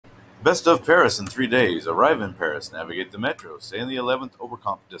Best of Paris in 3 days. Arrive in Paris, navigate the metro, stay in the 11th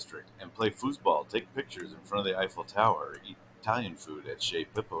Oberkampf District, and play foosball. Take pictures in front of the Eiffel Tower. Eat Italian food at Chez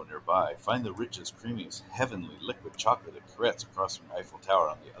Pippo nearby. Find the richest, creamiest, heavenly liquid chocolate at Carrettes across from the Eiffel Tower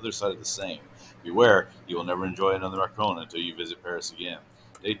on the other side of the Seine. Beware, you will never enjoy another Macron until you visit Paris again.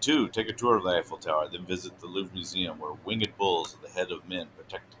 Day 2, take a tour of the Eiffel Tower, then visit the Louvre Museum, where winged bulls at the head of men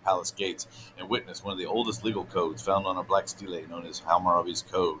protect the palace gates, and witness one of the oldest legal codes found on a black stele known as Hammurabi's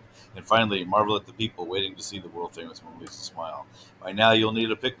Code. And finally, marvel at the people waiting to see the world-famous Mona Lisa smile. By now, you'll need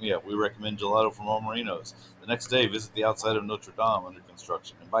a pick-me-up. We recommend gelato from Amorino's. The next day, visit the outside of Notre Dame under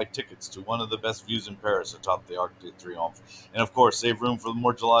construction and buy tickets to one of the best views in Paris atop the Arc de Triomphe. And of course, save room for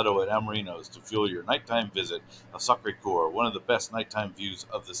more gelato at Amorino's to fuel your nighttime visit of Sacre-Coure, one of the best nighttime views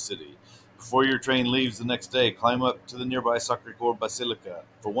of the city. Before your train leaves the next day, climb up to the nearby Sacre-Coure Basilica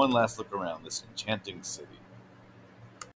for one last look around this enchanting city.